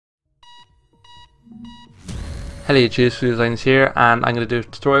Hello YouTube, Designs here, and I'm going to do a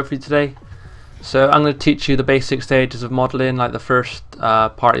tutorial for you today. So I'm going to teach you the basic stages of modeling, like the first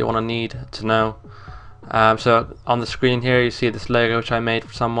part you want to need to know. So on the screen here you see this logo which I made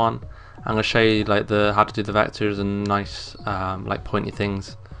for someone. I'm going to show you like how to do the vectors and nice like pointy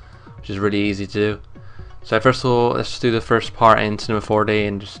things, which is really easy to do. So first of all, let's do the first part in Cinema 4D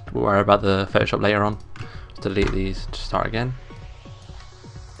and just worry about the Photoshop later on. Just delete these to start again.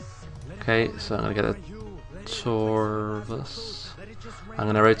 Okay, so I'm going to get the torus. I'm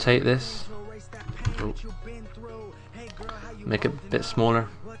going to rotate this. Ooh. Make it a bit smaller.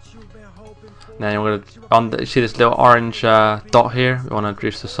 Then we're going to, you see this little orange dot here? We want to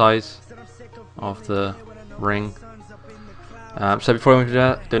reduce the size of the ring. So before we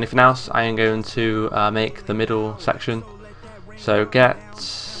do anything else, I am going to make the middle section. So get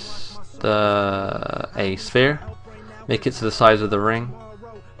a sphere, make it to the size of the ring.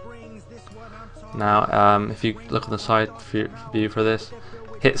 Now if you look on the side view for this,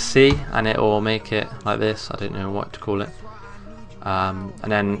 hit C and it will make it like this. I don't know what to call it. And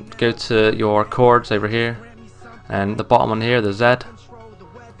then go to your chords over here, and the bottom one here, the Z,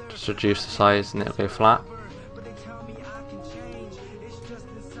 just reduce the size and it'll go flat.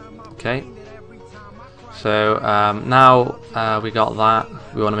 Okay, so now we got that.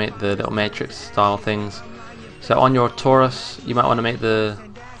 We want to make the little matrix style things. So on your torus you might want to make the,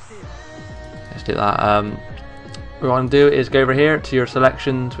 let's do that. What we want to do is go over here to your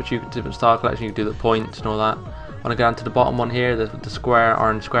selections, which you can do different style collection. You can do the points and all that. Want to go down to the bottom one here, the square,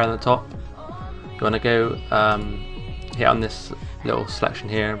 orange square on the top. You want to go hit on this little selection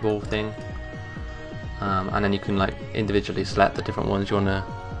here, ball thing, and then you can like individually select the different ones you want to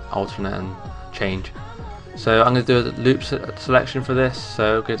alternate and change. So I'm going to do a loop selection for this.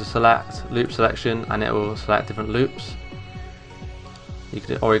 So go to select, loop selection, and it will select different loops. You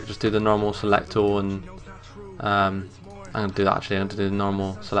could, or you could just do the normal select all, and I'm going to do that actually. I'm going to do the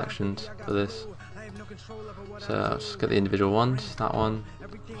normal selections for this. So I'll just get the individual ones. That one,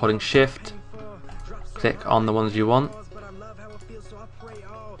 holding shift, click on the ones you want.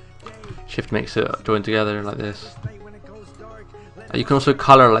 Shift makes it join together like this. You can also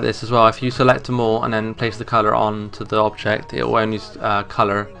color like this as well. If you select them all and then place the color onto the object, it will only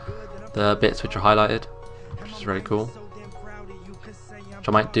color the bits which are highlighted, which is really cool. Which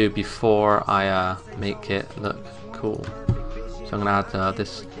I might do before I make it look cool. So I'm gonna add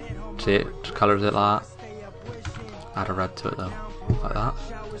this. See, it just colors it like that. Add a red to it though, like that.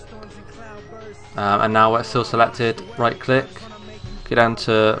 And now we're still selected. Right click, go down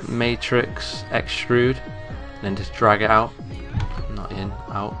to Matrix Extrude, and then just drag it out. Not in,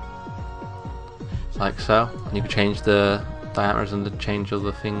 out, like so. And you can change the diameters and change all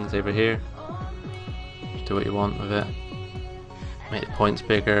the things over here. Just do what you want with it. Make the points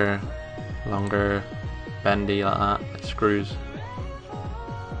bigger, longer, bendy like that, like screws.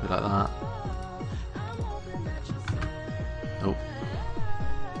 Like that. Oh.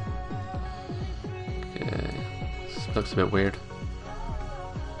 Okay. This looks a bit weird.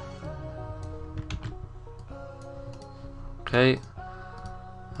 Okay.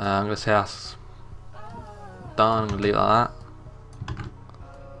 I'm gonna say that's done. I'm gonna leave it like that.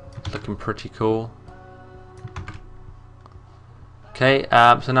 It's looking pretty cool. Okay.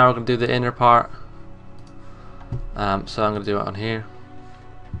 So now we're gonna do the inner part. So I'm gonna do it on here.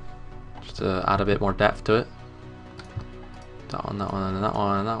 Just to add a bit more depth to it. That one, that one, and that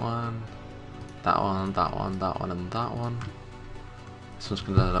one, and that one. That one, that one, that one, and that one. This one's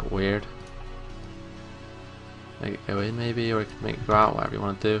gonna look weird. Make it go in maybe, or you can make it go out, whatever you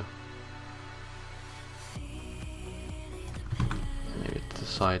want to do. Maybe to the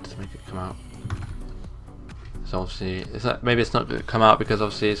side to make it come out. So obviously, maybe it's not going to come out because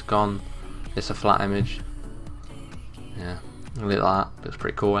obviously it's gone. It's a flat image. Yeah, I'll leave that. Looks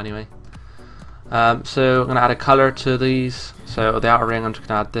pretty cool anyway. So I'm going to add a color to these. So the outer ring, I'm just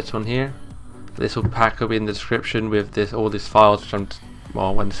going to add this one here. This will pack up in the description with this, all these files, which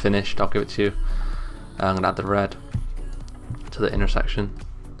well, when it's finished I'll give it to you. I'm going to add the red to the intersection.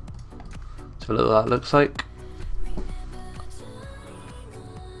 So look what that looks like.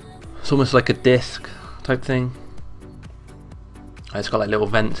 It's almost like a disc type thing. It's got like little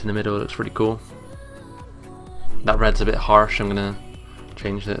vents in the middle. It looks pretty cool. That red's a bit harsh. I'm going to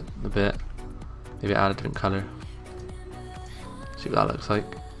change it a bit. Maybe add a different color. See what that looks like.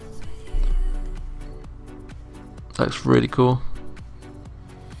 Looks really cool.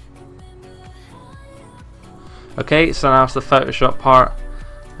 Okay, so now it's the Photoshop part.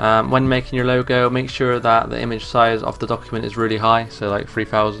 When making your logo, make sure that the image size of the document is really high, so like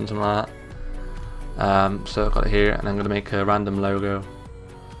 3000, something like that. So I've got it here, and I'm going to make a random logo.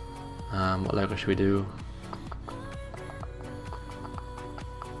 What logo should we do?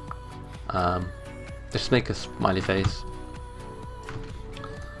 Just make a smiley face.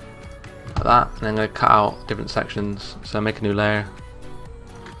 Like that, and I'm going to cut out different sections. So make a new layer.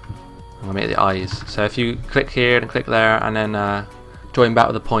 I'm going to make the eyes. So if you click here and click there, and then join back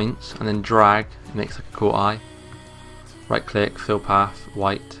with the points, and then drag, it makes like a cool eye. Right click, fill path,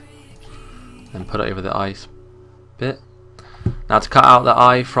 white, and put it over the eyes bit. Now to cut out the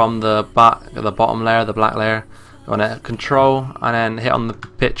eye from the bottom layer, the black layer, you want to control and then hit on the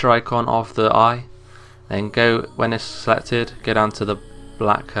picture icon of the eye. Then go, when it's selected, go down to the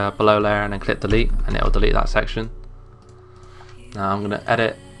black below layer and then click delete, and it will delete that section. Now I'm going to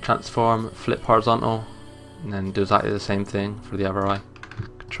edit, transform, flip horizontal, and then do exactly the same thing for the other eye.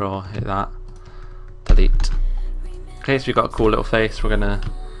 Control, hit that, delete. Okay, so we've got a cool little face. We're going to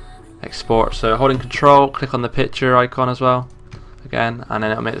export. So holding control, click on the picture icon as well, again, and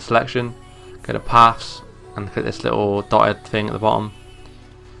then it'll make the selection. Go to paths and click this little dotted thing at the bottom.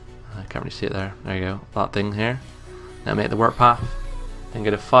 I can't really see it there. There you go, that thing here. Now make the work path. Then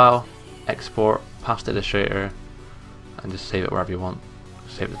go to File, Export, Path to Illustrator, and just save it wherever you want.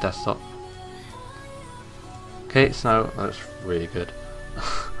 Save it to desktop. Okay, so now that looks really good.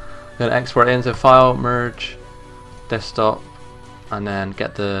 I'm going to export it into File, Merge, Desktop, and then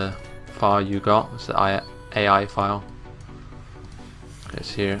get the file you got. It's the AI file.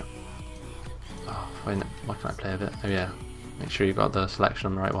 It's here. Oh, why can't I play a bit? Oh yeah, make sure you got the selection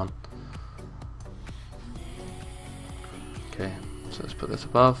on the right one. Okay, so let's put this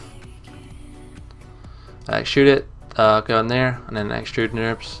above. Extrude it, go in there, and then extrude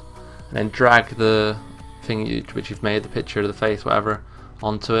NURBS, and then drag the thing which you've made, the picture of the face, whatever,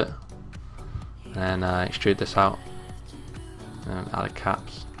 onto it, and then extrude this out, and add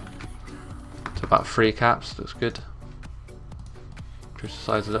caps. So about 3 caps, looks good. Reduce the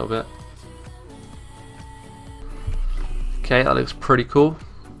size a little bit. Okay, that looks pretty cool.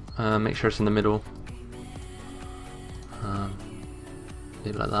 Make sure it's in the middle.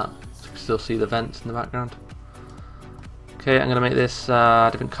 Leave it like that, so you can still see the vents in the background. Okay, I'm gonna make this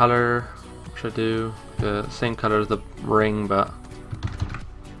different color. What should I do? The same color as the ring, but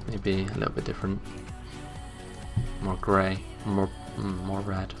maybe a little bit different. More grey, more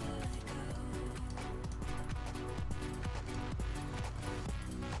red.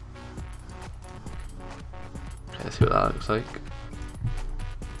 Okay, let's see what that looks like.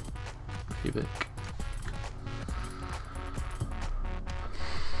 Cubic.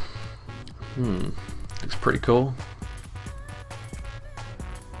 Looks pretty cool.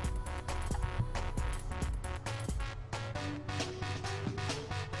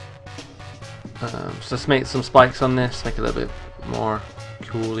 So let's make some spikes on this, make it a little bit more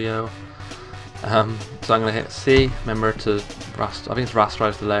coolio. So I'm going to hit C, remember to I think it's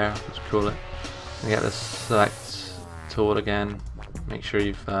rasterize the layer, let's call it. And get this select tool again, make sure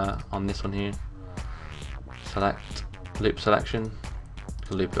you've on this one here, select loop selection, you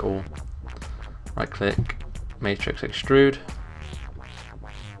can loop it all. Right click, matrix extrude.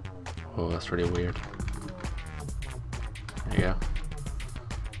 Oh, that's really weird. There you go.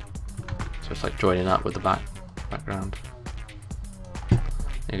 So it's like joining up with the background. You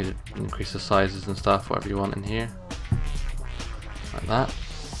can increase the sizes and stuff, whatever you want in here. Like that.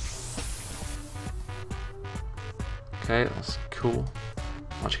 Okay, that's cool.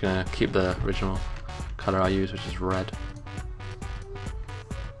 I'm actually going to keep the original colour I use, which is red.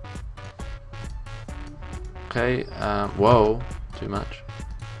 Okay, whoa, too much.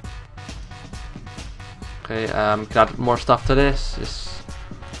 Okay, can add more stuff to this. It's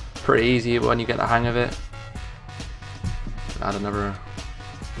pretty easy when you get the hang of it. Add another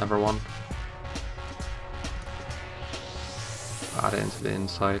one. Add it into the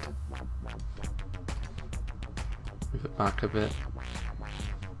inside. Move it back a bit.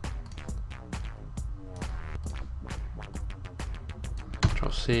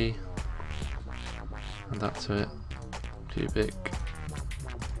 Control C. Add that to it. Cubic.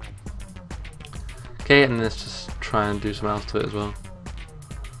 Okay, and let's just try and do something else to it as well.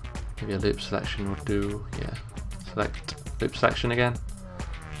 Maybe a loop selection would do. Yeah. Select loop selection again.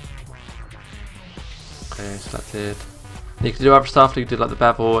 Okay, selected. You can do other stuff. You can do like the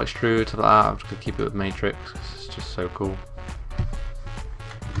bevel, extrude, stuff like that. I'm just gonna keep it with matrix because it's just so cool.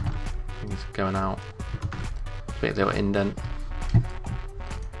 Things going out. Make a little indent.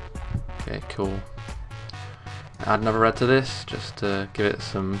 Okay, cool. Add another red to this, just to give it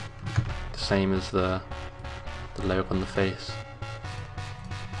some the same as the logo on the face.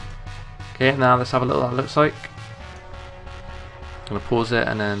 Okay, now let's have a look at what that looks like. I'm gonna pause it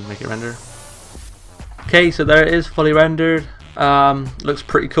and then make it render. Okay, so there it is, fully rendered. Looks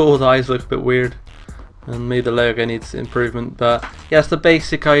pretty cool. The eyes look a bit weird, and maybe the logo needs improvement. But yeah, it's the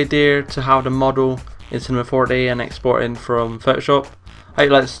basic idea to how to model in Cinema 4D and export in from Photoshop. I hope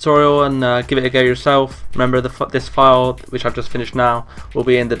you like this tutorial, and give it a go yourself. Remember, this file, which I've just finished now, will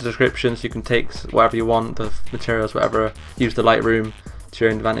be in the description, so you can take whatever you want, the materials, whatever, use the Lightroom to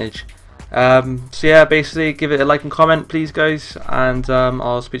your advantage. So yeah, basically give it a like and comment please guys, and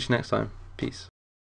I'll speak to you next time. Peace.